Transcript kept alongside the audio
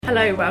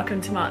Hello,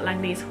 welcome to Mark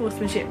Langley's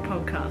Horsemanship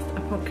Podcast,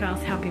 a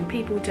podcast helping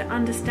people to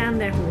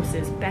understand their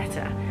horses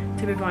better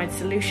to provide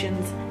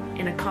solutions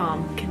in a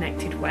calm,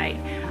 connected way.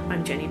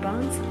 I'm Jenny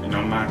Barnes. And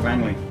I'm Mark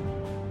Langley.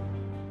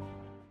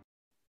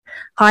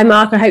 Hi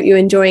Mark, I hope you're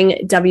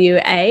enjoying WA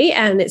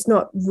and it's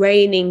not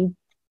raining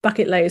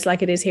bucket loads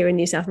like it is here in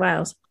New South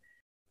Wales.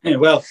 Yeah,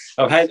 well,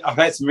 I've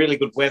had some really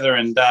good weather,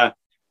 and the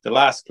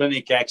last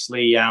clinic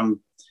actually,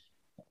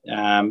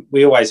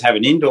 we always have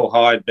an indoor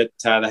hide, but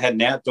they had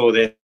an outdoor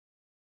there.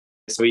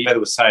 So the weather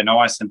was so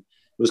nice and it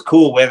was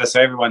cool weather.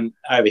 So everyone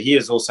over here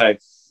has also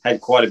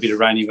had quite a bit of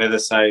rainy weather.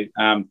 So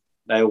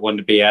they all wanted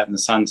to be out in the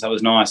sun. So it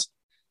was nice.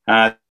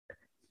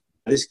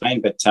 This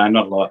clean, but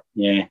not a lot.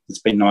 Yeah, it's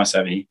been nice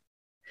over here.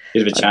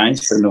 Bit of a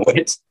change from the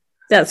wet.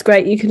 That's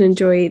great. You can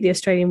enjoy the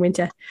Australian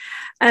winter.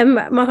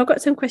 Mark, I've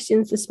got some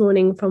questions this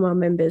morning from our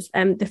members.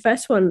 The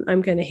first one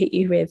I'm going to hit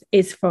you with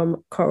is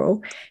from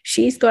Coral.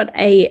 She's got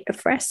a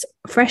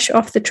fresh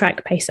off the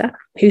track pacer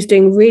who's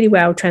doing really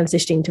well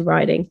transitioning to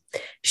riding.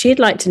 She'd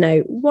like to know,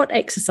 what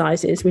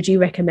exercises would you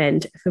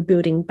recommend for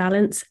building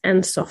balance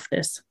and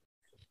softness?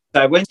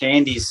 So when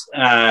standies,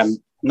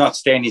 not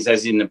standies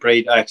as in the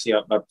breed, actually,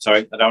 I'm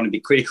sorry, I don't want to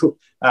be critical.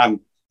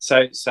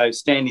 So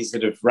standies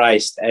that have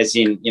raced, as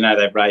in,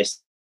 they've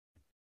raced,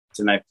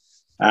 and they've,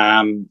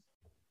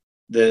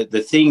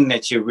 the thing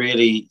that you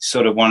really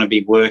sort of want to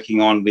be working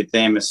on with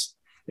them,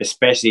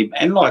 especially,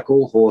 and like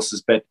all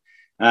horses, but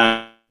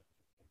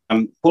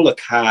pull a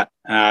cart,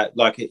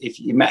 like if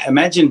you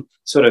imagine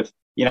sort of,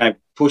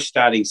 push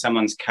starting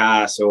someone's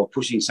car, or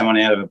pushing someone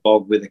out of a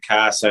bog with a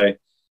car. So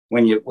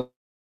when you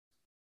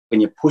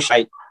push,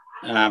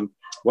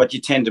 what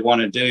you tend to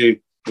want to do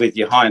with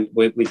your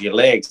with your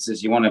legs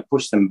is you want to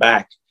push them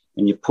back,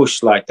 and you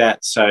push like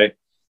that. So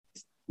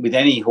with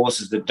any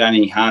horses that done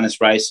any harness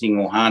racing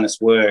or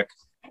harness work,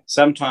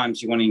 sometimes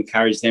you want to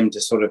encourage them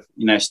to sort of,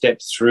 step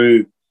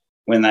through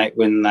when they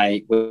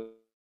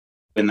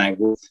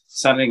walk.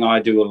 Something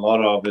I do a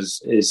lot of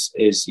is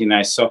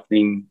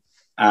softening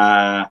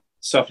their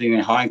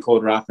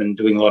hindquarter up and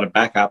doing a lot of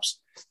backups,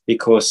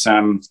 because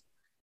you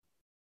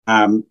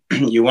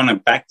want to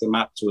back them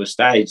up to a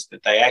stage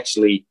that they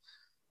actually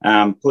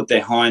put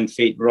their hind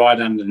feet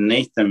right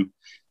underneath them,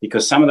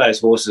 because some of those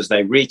horses,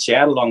 they reach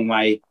out a long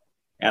way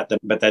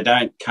but they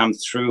don't come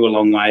through a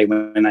long way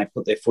when they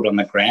put their foot on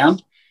the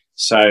ground.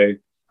 So,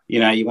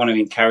 you want to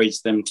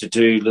encourage them to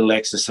do little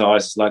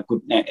exercises like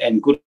good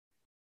hindquarter.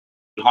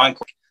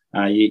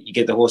 You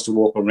get the horse to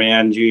walk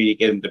around you, you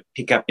get them to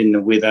pick up in the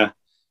wither,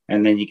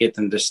 and then you get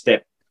them to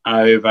step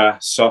over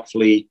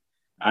softly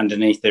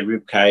underneath their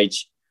rib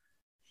cage.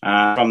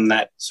 From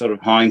that sort of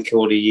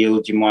hindquarter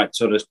yield, you might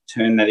sort of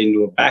turn that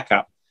into a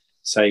backup.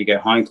 So you go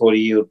hindquarter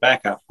yield,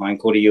 back up,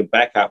 hindquarter yield,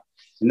 back up.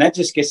 And that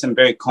just gets them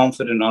very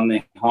confident on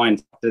their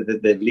hind, that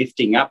they're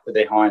lifting up with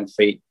their hind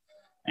feet,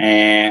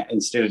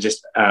 instead of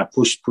just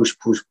push,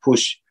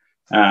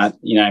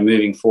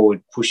 moving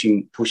forward,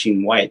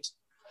 pushing weight.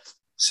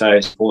 So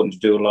it's important to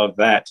do a lot of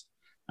that.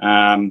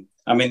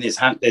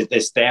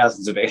 There's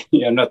thousands of,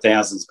 not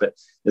thousands, but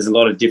there's a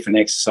lot of different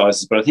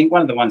exercises. But I think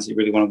one of the ones that you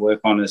really want to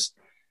work on is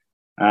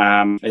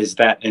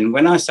that. And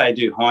when I say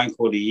do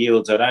hindquarter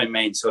yields, I don't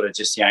mean sort of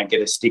just, get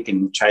a stick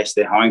and chase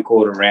their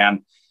hindquarter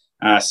around,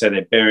 so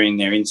they're burying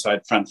their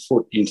inside front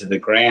foot into the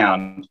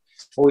ground.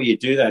 Before you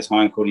do those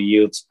hindquarter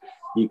yields,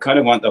 you kind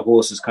of want the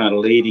horses kind of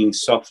leading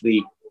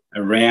softly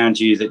around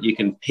you, that you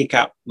can pick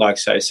up, like,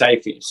 so say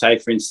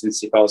for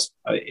instance, if I was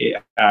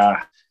the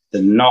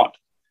knot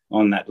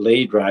on that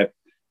lead rope,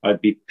 I'd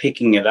be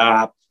picking it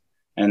up,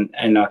 and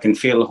I can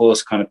feel the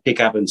horse kind of pick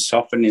up and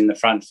soften in the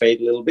front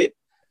feet a little bit.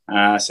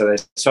 So they're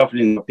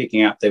softening,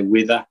 picking up their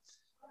wither,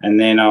 and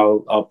then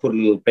I'll put a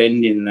little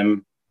bend in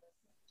them,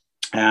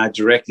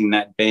 directing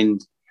that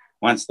bend.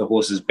 Once the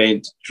horse is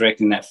bent,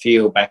 directing that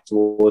feel back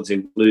towards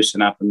him,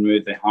 loosen up and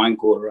move the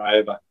hindquarter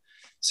over.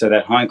 So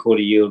that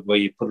hindquarter yield, where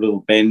you put a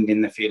little bend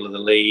in the feel of the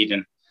lead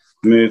and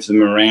move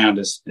them around,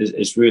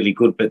 is really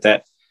good. But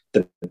got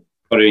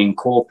to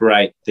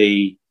incorporate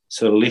the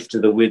sort of lift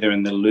of the wither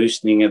and the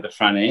loosening of the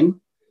front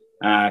end.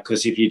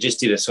 Because if you just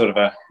did a sort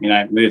of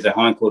move the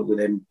hindquarter with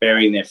them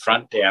burying their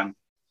front down,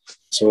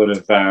 sort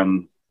of,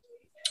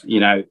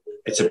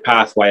 it's a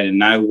pathway to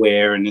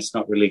nowhere, and it's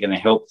not really going to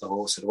help the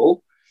horse at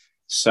all.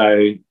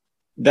 So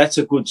that's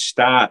a good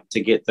start to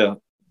get the,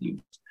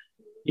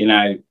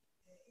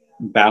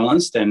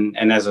 balanced. And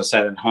as I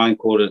said, that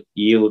hindquarter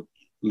yield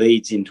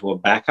leads into a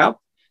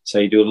backup. So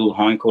you do a little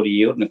hindquarter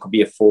yield, and it could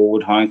be a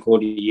forward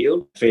hindquarter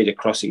yield, feet are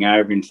crossing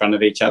over in front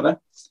of each other.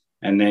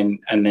 And then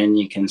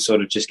you can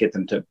sort of just get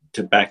them to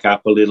back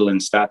up a little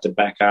and start to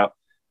back up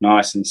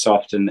nice and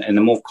soft. And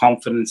the more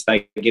confidence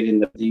they get in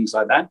the things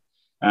like that,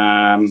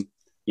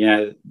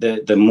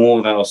 the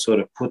more they'll sort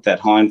of put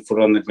that hind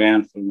foot on the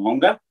ground for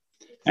longer.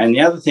 And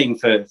the other thing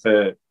for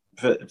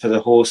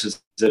the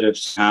horses that have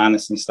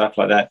harness and stuff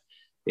like that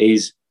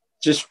is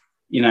just,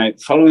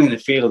 following the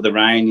feel of the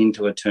rein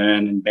into a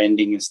turn and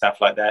bending and stuff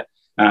like that.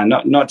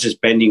 Not just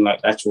bending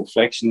like lateral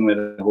flexion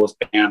where the horse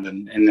bound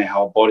and their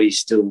whole body's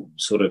still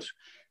sort of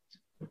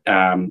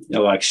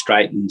like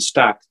straight and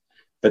stuck,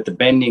 but the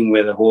bending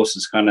where the horse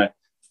is kind of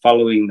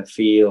following the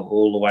feel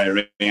all the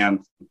way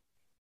around.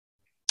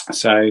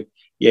 So,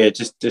 yeah,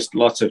 just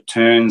lots of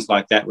turns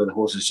like that where the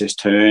horse is just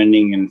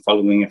turning and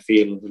following a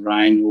feel of the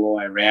rein all the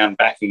way around,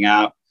 backing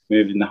up,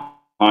 moving the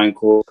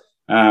hindquarter.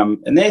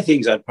 And they're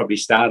things I'd probably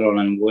start on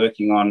and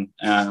working on,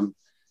 and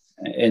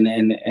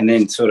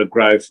then sort of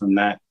grow from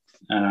that.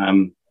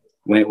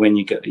 When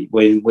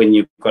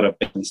you've got a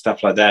bit and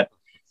stuff like that,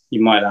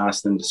 you might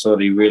ask them to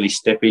sort of really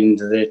step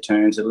into their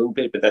turns a little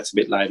bit, but that's a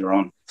bit later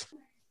on.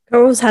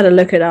 Coral's had a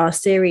look at our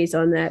series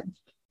on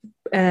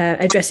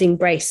addressing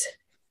brace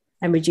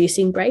and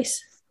reducing brace.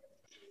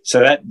 So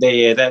that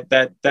there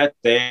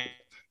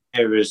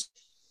is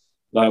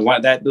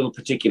like that little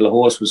particular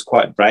horse was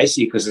quite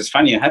bracy, because it's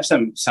funny. I have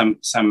some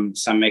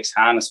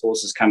ex-harness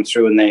horses come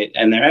through and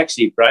they're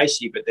actually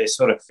bracy, but they're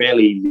sort of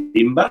fairly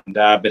limber.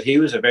 But he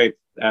was a very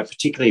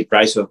particularly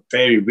bracy,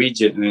 very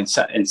rigid,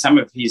 and some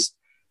of his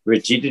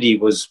rigidity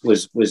was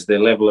the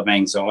level of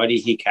anxiety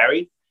he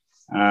carried.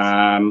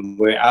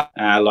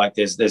 Like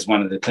there's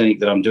one of the clinic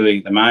that I'm doing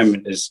at the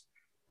moment is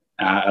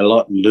a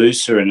lot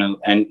looser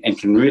and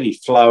can really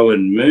flow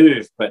and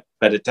move, but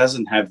it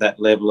doesn't have that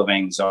level of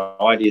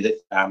anxiety that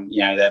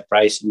that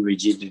bracing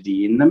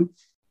rigidity in them.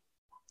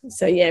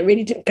 So yeah, it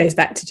really goes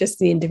back to just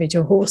the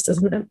individual horse,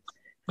 doesn't it,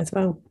 as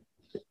well?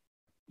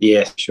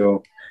 Yeah,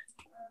 sure.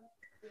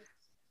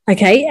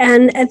 Okay,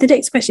 and the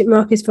next question,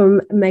 Mark, is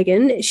from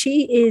Megan.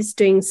 She is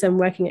doing some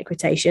working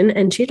equitation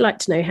and she'd like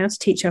to know how to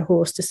teach her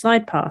horse to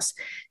side pass.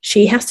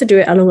 She has to do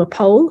it along a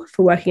pole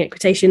for working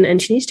equitation,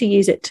 and she needs to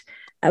use it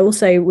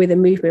also with a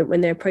movement when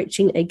they're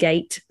approaching a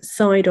gate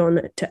side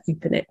on to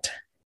open it.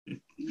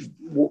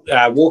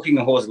 Walking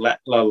a horse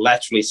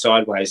laterally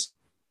sideways.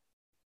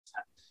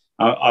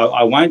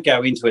 I won't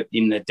go into it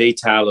in the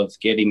detail of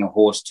getting a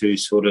horse to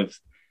sort of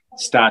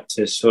start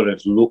to sort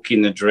of look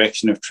in the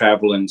direction of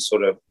travel and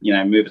sort of,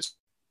 move its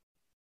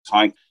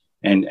hind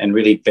and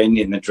really bend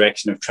in the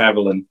direction of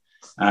travel and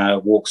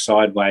walk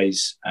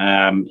sideways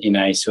in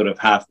a sort of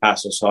half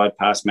pass or side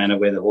pass manner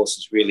where the horse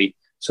is really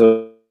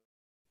sort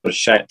of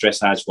shaped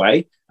dressage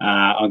way.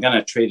 I'm going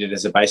to treat it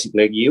as a basic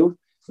leg yield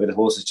where the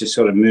horse is just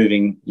sort of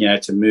moving,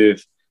 to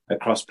move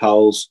across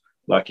poles,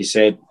 like you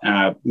said,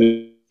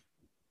 moving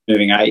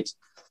 8.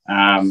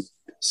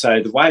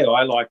 So the way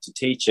I like to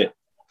teach it,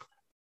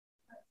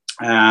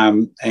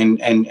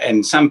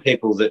 and some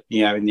people that,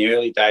 in the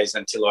early days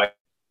until I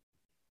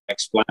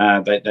explain,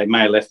 they may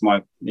have left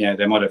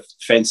they might have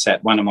fenced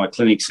at one of my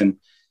clinics and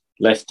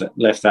left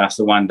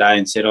after one day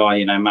and said,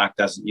 Mark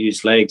doesn't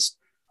use legs.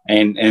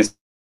 And it's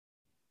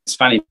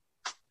funny,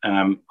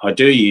 I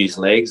do use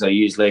legs. I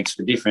use legs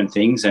for different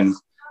things, and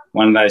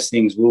one of those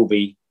things will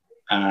be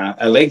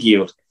a leg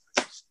yield.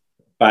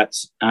 But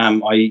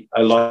I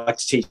like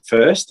to teach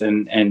first,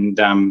 and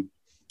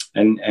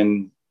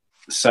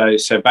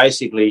so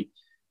basically,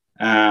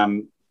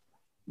 to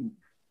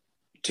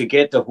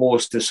get the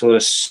horse to sort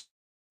of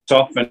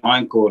soften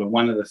hindquarter,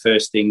 one of the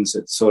first things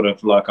that sort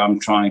of like I'm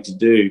trying to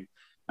do.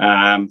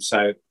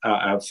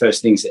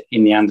 First things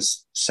in the under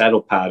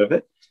saddle part of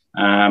it,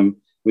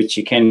 which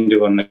you can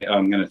do I'm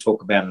going to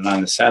talk about it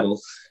on the saddle,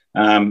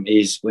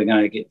 is we're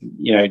going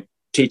to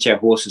teach our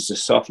horses to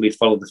softly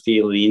follow the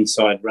feel of the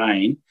inside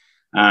rein.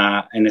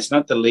 And it's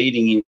not the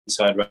leading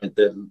inside rein,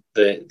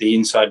 the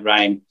inside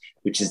rein,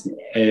 which is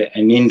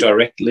an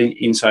indirect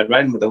inside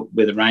rein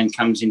where the rein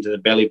comes into the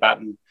belly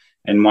button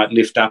and might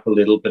lift up a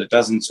little, but it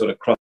doesn't sort of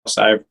cross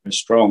over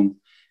strong.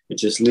 It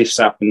just lifts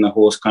up and the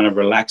horse kind of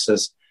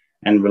relaxes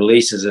and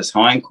releases its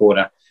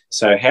hindquarter.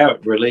 So how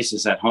it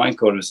releases that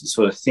hindquarter is it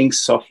sort of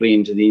thinks softly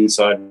into the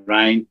inside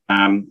rein.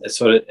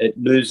 It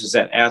loses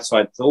that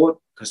outside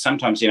thought, because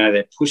sometimes,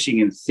 they're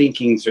pushing and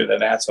thinking through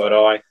that outside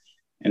eye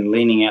and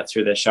leaning out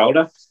through their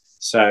shoulder.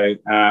 So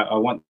I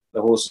want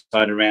the horse to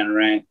slide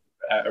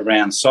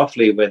around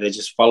softly, where they're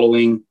just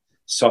following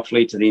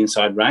softly to the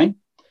inside rein.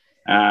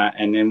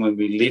 And then when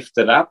we lift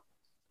it up,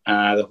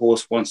 the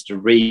horse wants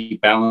to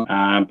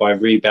rebalance by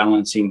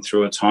rebalancing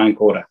through its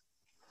hindquarter.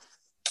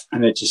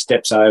 And it just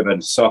steps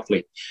over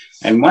softly.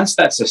 And once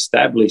that's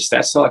established,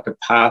 that's like a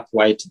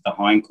pathway to the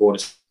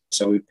hindquarter.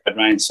 So we put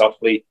rein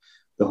softly,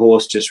 the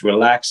horse just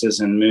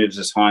relaxes and moves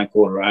its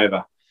hindquarter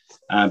over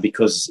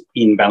because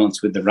in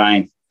balance with the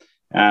rein.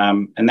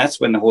 And that's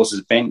when the horse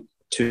is bent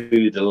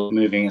to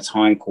moving its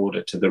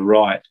hindquarter to the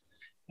right.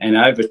 And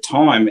over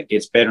time, it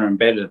gets better and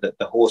better that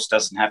the horse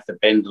doesn't have to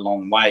bend a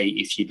long way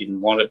if you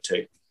didn't want it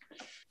to.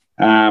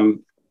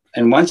 And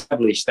once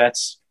established,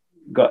 that's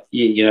got,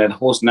 the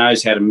horse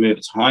knows how to move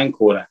its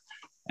hindquarter.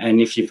 And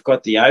if you've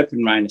got the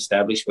open rein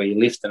established, where you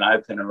lift and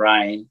open a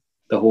rein,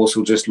 the horse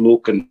will just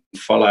look and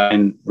follow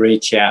and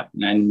reach out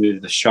and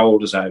move the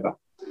shoulders over.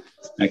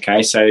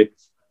 Okay, so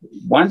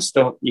once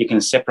you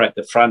can separate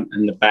the front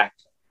and the back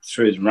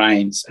through the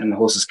reins and the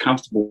horse is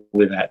comfortable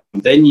with that,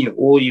 then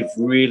all you've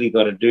really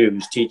got to do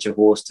is teach a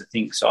horse to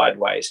think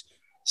sideways.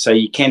 So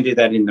you can do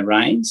that in the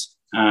reins.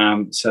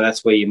 So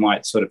that's where you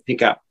might sort of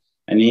pick up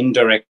an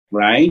indirect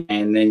rein,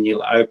 and then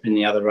you'll open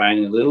the other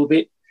rein a little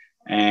bit.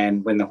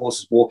 And when the horse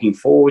is walking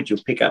forward,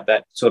 you'll pick up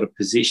that sort of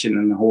position,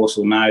 and the horse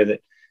will know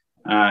that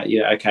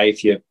okay,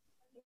 if you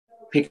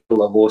pick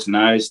the horse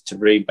nose to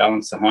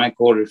rebalance the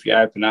hindquarter, if you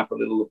open up a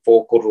little, the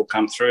forequarter will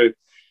come through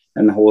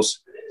and the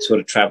horse sort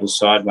of travels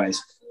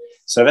sideways.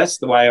 So that's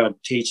the way I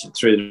teach it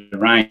through the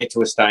rein, get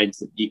to a stage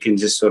that you can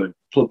just sort of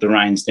put the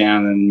reins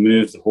down and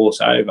move the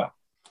horse over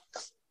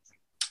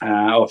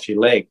off your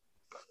leg.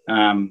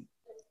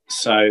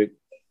 So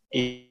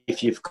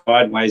if you've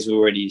sideways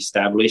already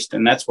established,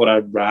 and that's what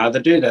I'd rather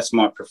do, that's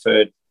my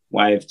preferred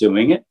way of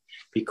doing it,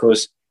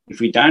 because if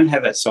we don't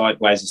have that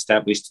sideways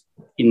established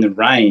in the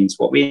reins,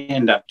 what we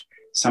end up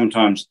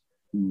sometimes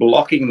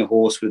blocking the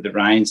horse with the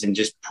reins and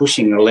just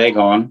pushing the leg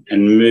on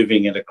and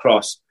moving it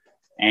across.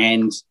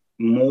 And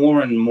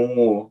more and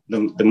more,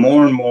 the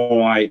more and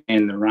more I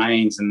end the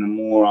reins and the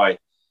more I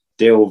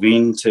delve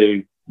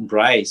into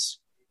brace,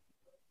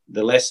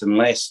 the less and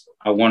less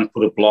I want to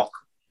put a block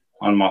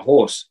on my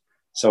horse.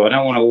 So I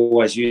don't want to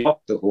always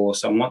block the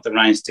horse. I want the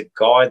reins to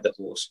guide the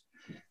horse.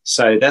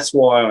 So that's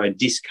why I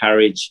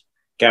discourage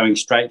going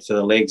straight for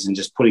the legs and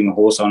just putting the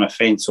horse on a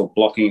fence or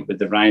blocking it with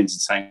the reins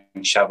and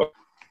saying shove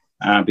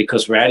it,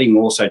 because we're adding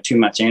also too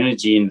much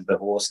energy into the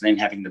horse and then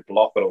having to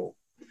block it all.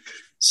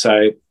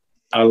 So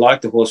I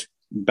like the horse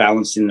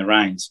balanced in the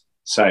reins.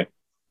 So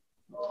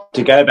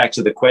to go back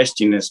to the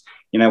question is,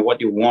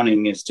 what you're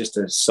wanting is just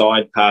a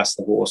side pass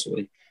the horse,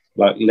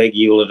 like leg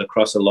yield it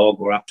across a log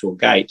or up to a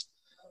gate.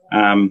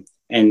 And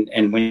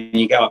when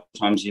you go up,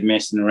 sometimes you're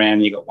messing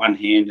around, you've got one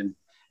hand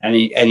and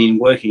in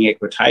working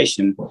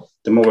equitation,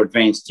 the more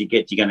advanced you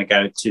get, you're going to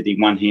go to the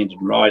one-handed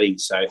riding.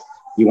 So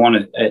you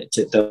want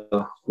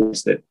the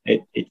horse that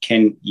it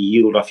can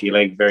yield off your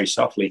leg very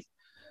softly.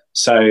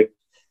 So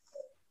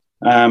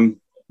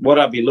what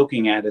I'll be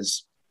looking at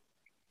is,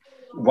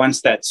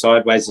 once that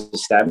sideways is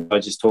established, I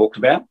just talked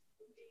about,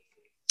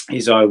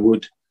 is I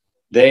would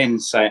then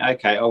say,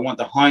 okay, I want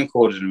the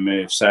hindquarter to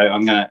move. So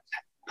I'm going to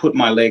put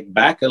my leg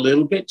back a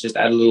little bit, just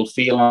add a little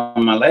feel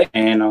on my leg,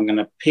 and I'm going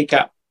to pick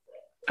up,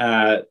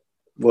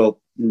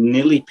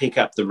 nearly pick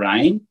up the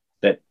rein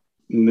that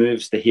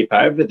moves the hip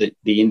over, the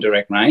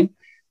indirect rein.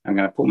 I'm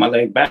going to put my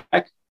leg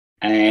back,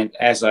 and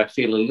as I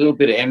feel a little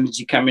bit of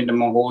energy come into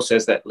my horse,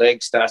 as that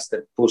leg starts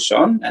to push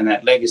on, and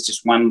that leg is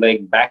just one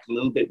leg back a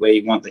little bit where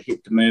you want the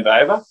hip to move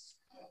over,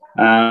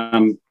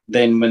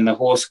 then when the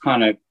horse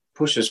kind of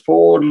pushes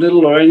forward a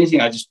little or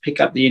anything, I just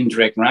pick up the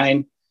indirect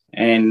rein,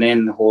 and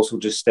then the horse will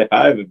just step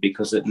over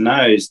because it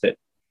knows that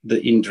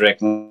the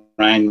indirect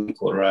rein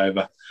quarter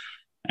over.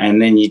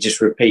 And then you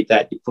just repeat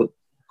that.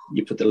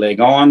 You put the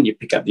leg on, you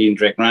pick up the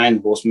indirect rein,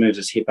 the horse moves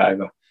his hip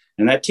over.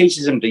 And that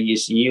teaches them to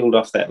just yield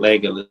off that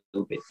leg a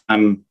little bit.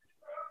 And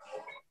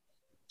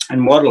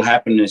what will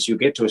happen is you'll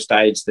get to a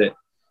stage that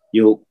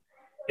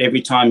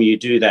every time you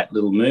do that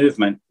little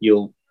movement,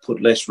 you'll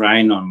put less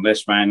rein on,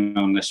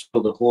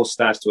 until the horse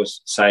starts to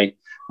say,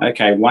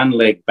 okay, one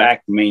leg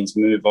back means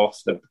move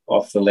off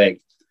the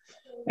leg.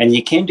 And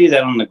you can do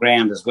that on the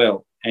ground as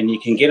well. And you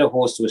can get a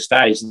horse to a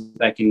stage that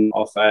they can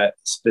offer a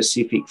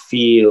specific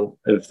feel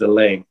of the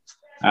leg,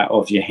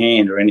 of your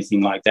hand or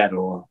anything like that,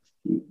 or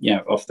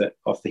off the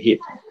hip.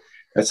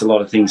 That's a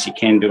lot of things you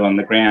can do on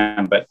the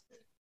ground. But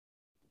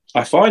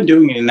I find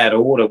doing it in that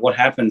order, what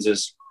happens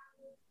is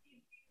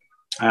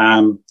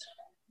the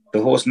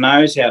horse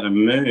knows how to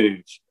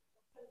move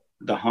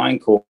the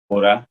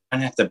hindquarter.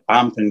 Don't have to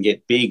bump and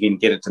get big and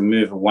get it to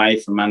move away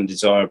from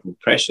undesirable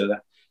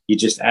pressure. You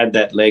just add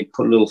that leg,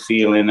 put a little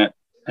feel in it,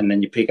 and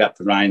then you pick up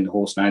the rein. The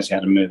horse knows how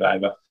to move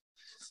over,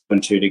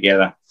 and two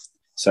together.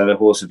 So the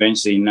horse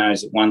eventually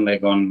knows that one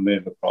leg on,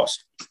 move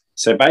across.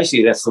 So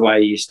basically that's the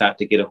way you start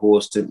to get a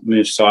horse to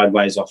move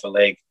sideways off a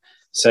leg.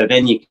 So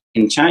then you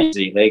can change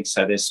the legs.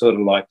 So there's sort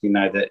of like,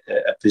 a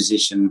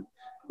position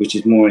which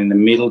is more in the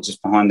middle,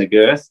 just behind the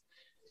girth.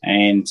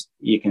 And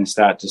you can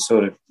start to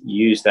sort of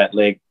use that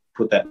leg,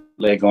 put that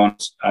leg on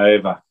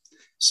over.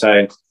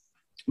 So,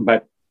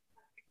 but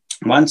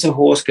once a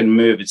horse can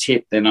move its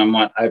hip, then I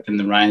might open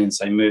the rein and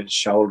say, move its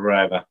shoulder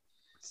over.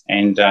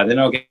 And then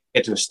I'll get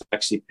to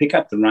actually pick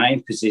up the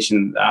rein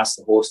position, ask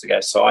the horse to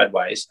go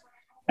sideways,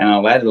 and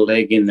I'll add a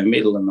leg in the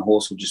middle and the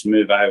horse will just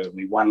move over. It'll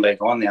be one leg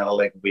on, the other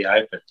leg will be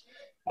open.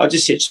 I'll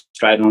just sit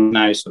straight on,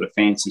 no sort of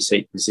fancy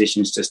seat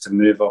positions, just to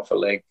move off a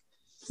leg,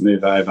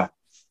 move over.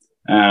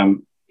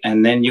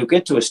 And then you'll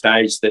get to a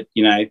stage that,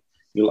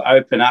 you'll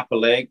open up a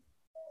leg,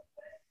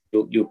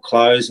 you'll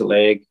close a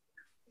leg,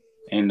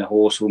 and the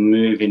horse will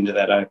move into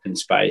that open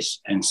space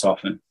and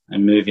soften,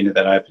 and move into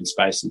that open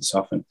space and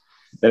soften.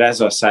 But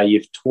as I say,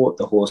 you've taught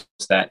the horse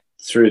that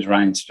through the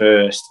reins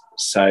first,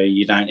 so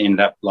you don't end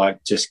up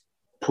like just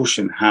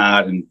pushing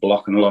hard and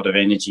blocking a lot of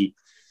energy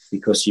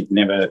because you've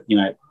never,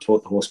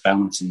 taught the horse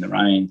balance in the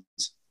reins.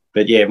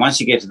 But yeah, once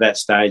you get to that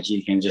stage,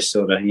 you can just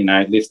sort of,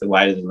 lift the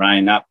weight of the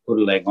rein up, put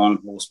a leg on,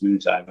 horse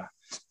moves over,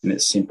 and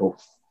it's simple.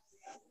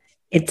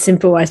 It's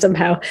simple. I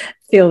somehow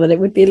feel that it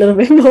would be a little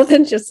bit more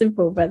than just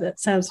simple, but that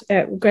sounds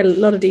great. A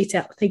lot of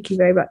detail. Thank you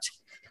very much.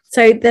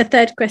 So the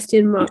third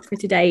question, Mark, for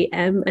today,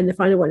 and the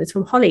final one is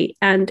from Holly,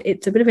 and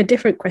it's a bit of a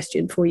different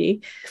question for you.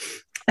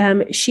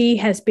 She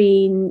has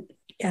been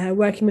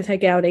working with her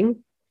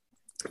gelding,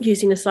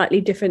 using a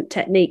slightly different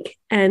technique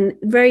and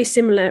very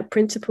similar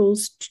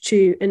principles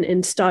to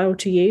and style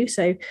to you.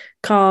 So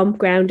calm,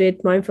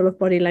 grounded, mindful of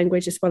body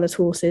language, as well as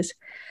horses.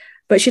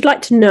 But she'd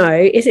like to know,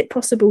 is it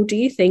possible, do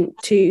you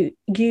think, to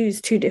use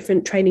two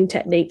different training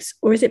techniques,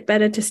 or is it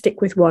better to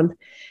stick with one?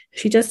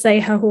 She does say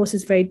her horse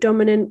is very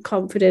dominant,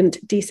 confident,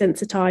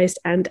 desensitized,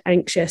 and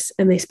anxious,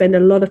 and they spend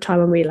a lot of time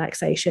on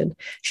relaxation.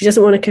 She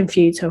doesn't want to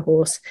confuse her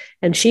horse.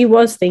 And she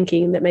was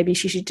thinking that maybe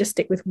she should just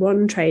stick with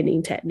one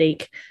training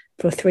technique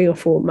for 3 or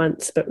 4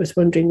 months, but was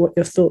wondering what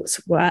your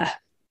thoughts were.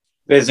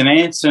 There's an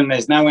answer and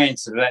there's no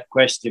answer to that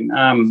question.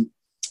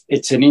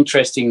 It's an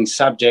interesting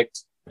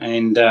subject,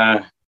 and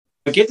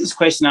I get this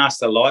question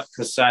asked a lot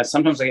because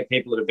sometimes I get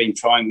people that have been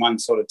trying one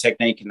sort of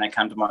technique and they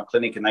come to my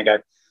clinic and they go,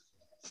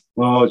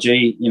 well,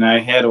 gee,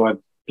 how do I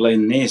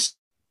blend this?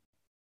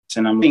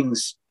 And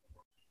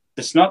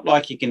it's not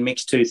like you can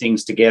mix two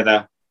things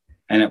together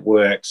and it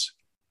works.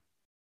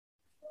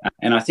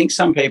 And I think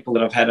some people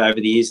that I've had over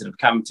the years that have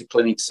come to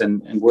clinics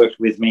and worked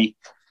with me,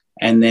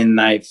 and then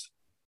they've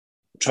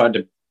tried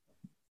to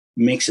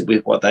mix it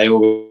with what they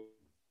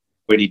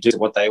already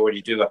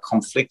do, are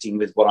conflicting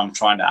with what I'm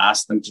trying to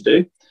ask them to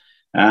do.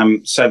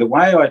 So the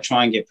way I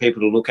try and get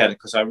people to look at it,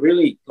 because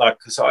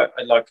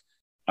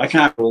I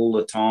can't all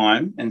the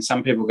time, and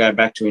some people go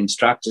back to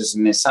instructors,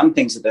 and there's some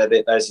things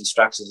that those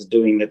instructors are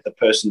doing that the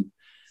person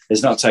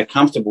is not so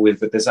comfortable with,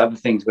 but there's other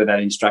things where that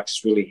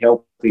instructor's really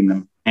helping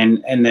them.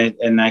 And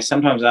they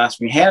sometimes ask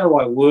me, how do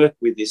I work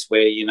with this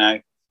where,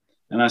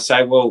 and I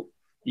say, well,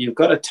 you've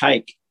got to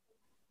take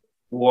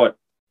what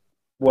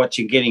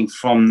you're getting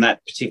from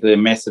that particular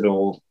method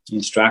or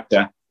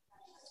instructor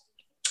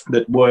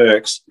that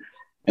works,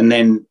 and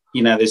then,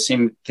 there's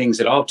some things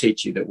that I'll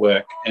teach you that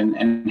work,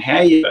 and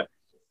how you,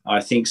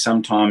 I think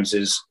sometimes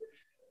is,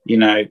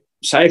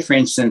 say, for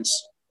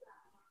instance,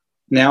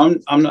 now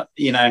I'm not,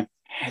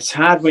 it's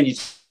hard when you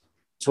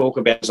talk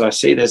about, as I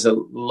see, there's a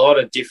lot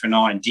of different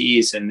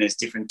ideas and there's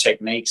different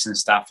techniques and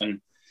stuff.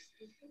 And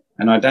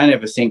I don't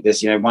ever think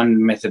there's,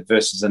 one method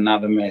versus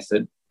another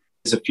method.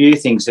 There's a few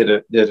things that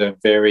are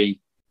very,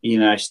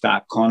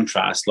 stark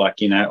contrast. Like,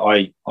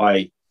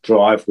 I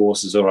drive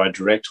horses or I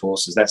direct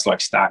horses. That's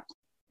like stark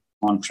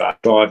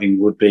contrast. Driving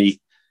would be,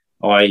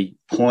 I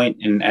point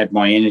and add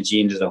my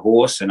energy into the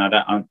horse, and I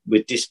don't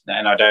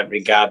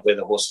regard where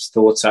the horse's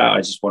thoughts are. I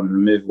just want to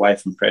move away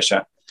from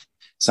pressure,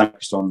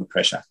 focused on the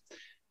pressure.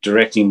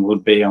 Directing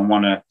would be, I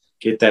want to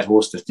get that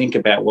horse to think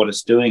about what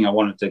it's doing. I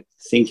want it to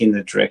think in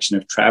the direction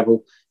of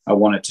travel. I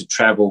want it to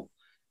travel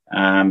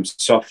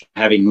soft,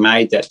 having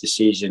made that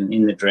decision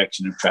in the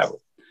direction of travel.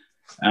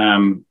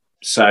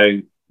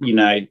 So,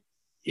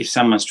 if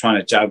someone's trying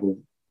to juggle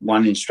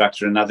one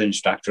instructor, another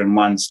instructor, and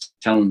one's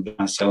telling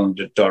them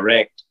to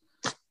direct,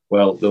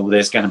 well,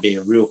 there's going to be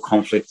a real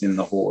conflict in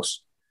the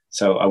horse.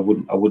 So I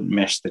wouldn't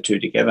mesh the two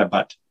together.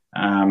 But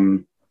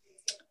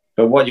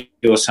what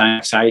you're saying,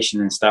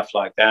 relaxation and stuff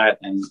like that,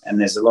 and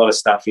there's a lot of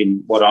stuff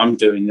in what I'm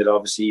doing that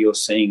obviously you're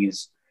seeing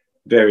is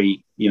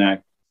very,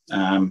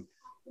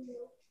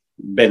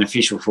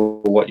 beneficial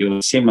for what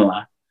you're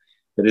similar.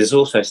 But there's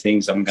also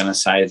things I'm going to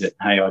say that,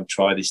 hey, I'd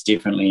try this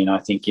differently, and I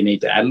think you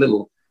need to add a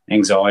little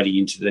anxiety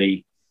into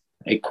the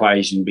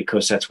equation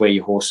because that's where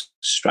your horse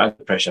struggles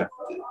with pressure.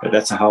 But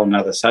that's a whole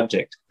nother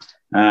subject.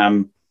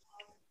 But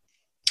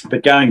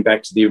going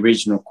back to the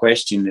original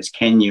question, is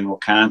can you or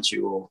can't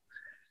you? Or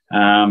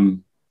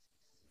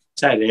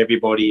say to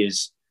everybody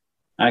is,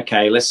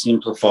 okay, let's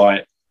simplify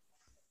it.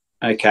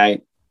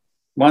 Okay,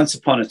 once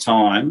upon a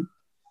time,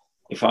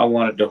 if I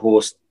wanted the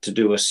horse to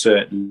do a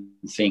certain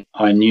thing,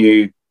 I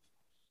knew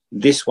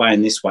this way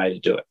and this way to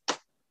do it.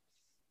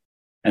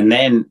 And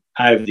then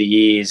over the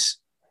years,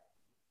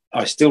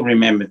 I still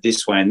remembered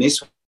this way and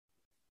this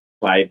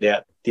way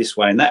about this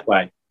way and that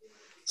way.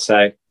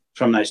 So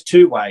from those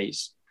two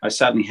ways, I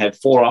suddenly had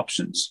 4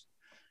 options.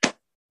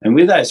 And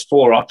with those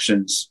 4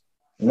 options,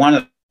 one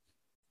of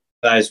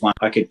those ones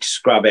I could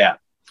scrub out.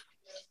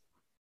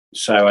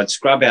 So I'd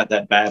scrub out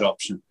that bad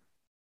option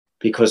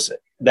because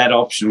that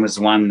option was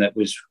the one that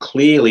was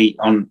clearly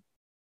on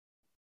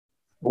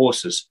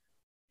horses,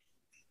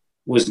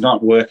 was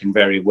not working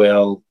very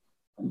well,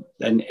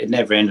 and it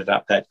never ended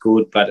up that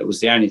good, but it was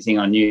the only thing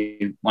I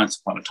knew once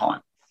upon a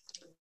time.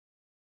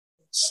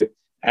 So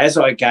as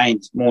I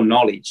gained more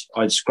knowledge,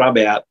 I'd scrub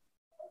out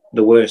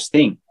the worst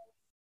thing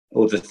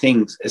or the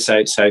things.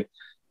 So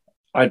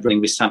I'd bring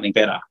with something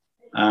better.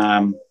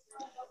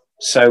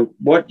 So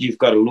what you've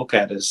got to look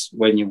at is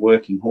when you're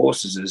working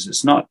horses is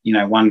it's not,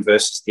 one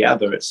versus the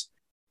other. It's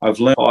I've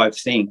learned 5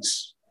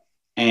 things,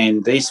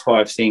 and these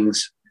 5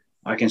 things,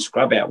 I can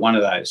scrub out one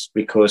of those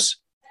because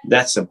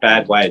that's a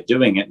bad way of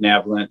doing it. Now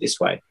I've learned this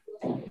way.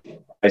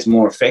 It's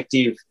more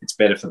effective, it's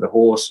better for the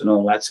horse and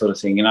all that sort of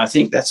thing. And I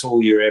think that's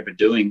all you're ever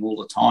doing all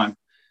the time.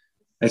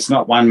 It's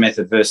not one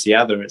method versus the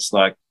other. It's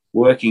like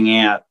working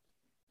out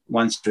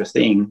one extra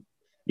thing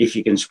if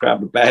you can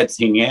scrub a bad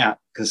thing out,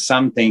 because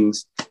some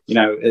things,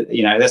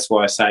 that's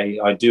why I say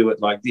I do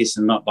it like this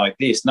and not like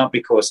this, not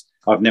because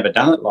I've never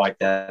done it like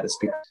that. It's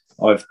because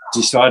I've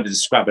decided to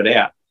scrub it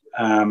out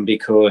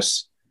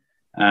because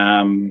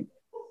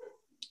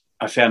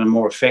I found a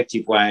more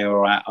effective way,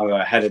 or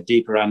I had a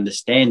deeper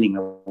understanding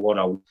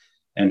of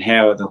and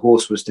how the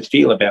horse was to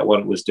feel about what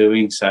it was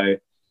doing. So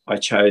I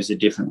chose a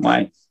different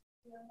way.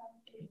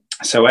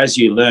 So as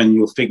you learn,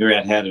 you'll figure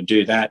out how to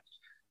do that,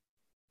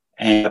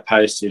 and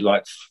opposed to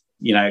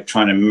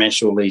trying to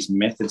mesh all these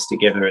methods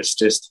together. It's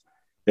just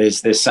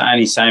there's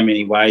only so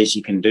many ways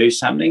you can do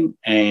something,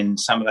 and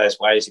some of those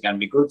ways are going to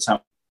be good,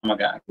 some are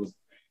going to be good,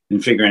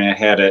 and figuring out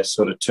how to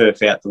sort of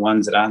turf out the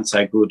ones that aren't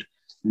so good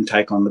and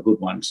take on the good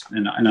ones.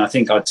 And I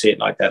think I'd see it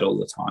like that all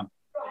the time.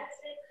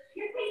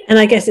 And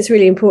I guess it's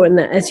really important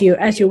that as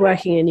you're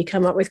working and you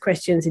come up with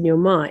questions in your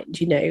mind,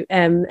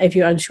 if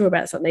you're unsure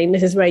about something,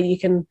 this is where you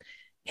can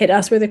hit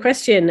us with a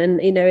question and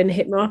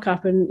hit Mark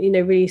up and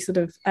really sort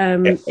of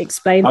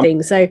explain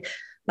things. So,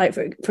 like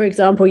for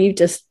example, you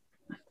just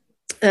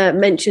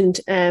mentioned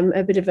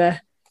a bit of a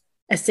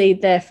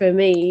seed there for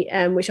me,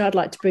 which I'd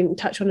like to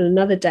touch on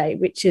another day,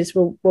 which is,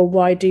 well,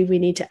 why do we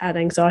need to add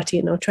anxiety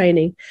in our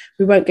training?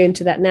 We won't go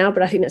into that now,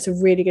 but I think that's a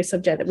really good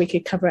subject that we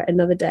could cover at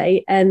another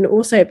day. And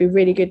also it'd be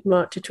really good,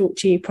 Mark, to talk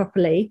to you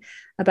properly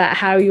about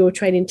how your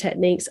training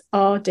techniques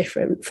are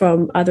different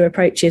from other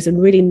approaches and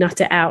really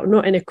nut it out,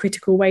 not in a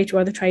critical way to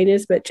other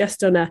trainers, but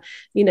just on a,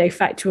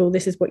 factual,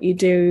 this is what you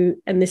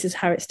do and this is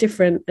how it's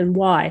different and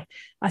why.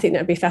 I think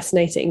that would be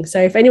fascinating.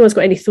 So if anyone's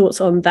got any thoughts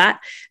on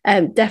that,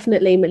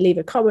 definitely leave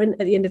a comment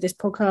at the end of this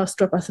podcast,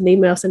 drop us an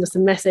email, send us a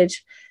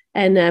message,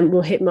 and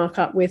we'll hit Mark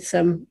up with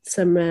some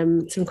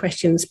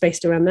questions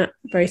based around that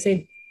very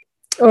soon.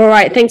 All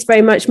right, thanks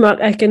very much, Mark.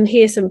 I can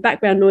hear some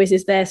background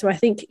noises there, so I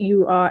think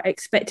you are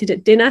expected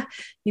at dinner.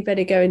 You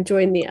better go and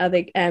join the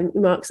other.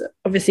 Mark's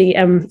obviously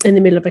in the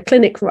middle of a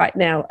clinic right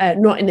now.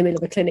 Not in the middle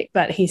of a clinic,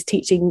 but he's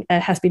teaching,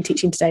 has been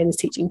teaching today and is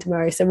teaching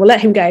tomorrow. So we'll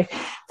let him go.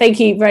 Thank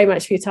you very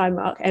much for your time,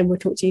 Mark, and we'll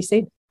talk to you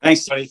soon.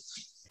 Thanks, Tony.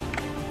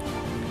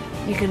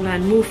 You can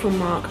learn more from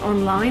Mark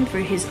online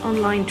through his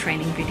online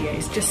training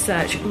videos. Just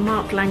search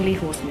Mark Langley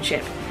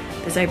Horsemanship.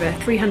 There's over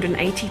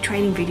 380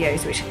 training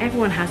videos which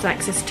everyone has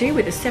access to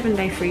with a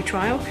 7-day free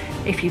trial.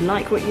 If you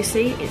like what you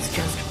see, it's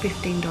just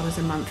 $15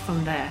 a month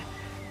from there.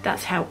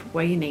 That's help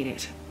where you need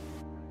it.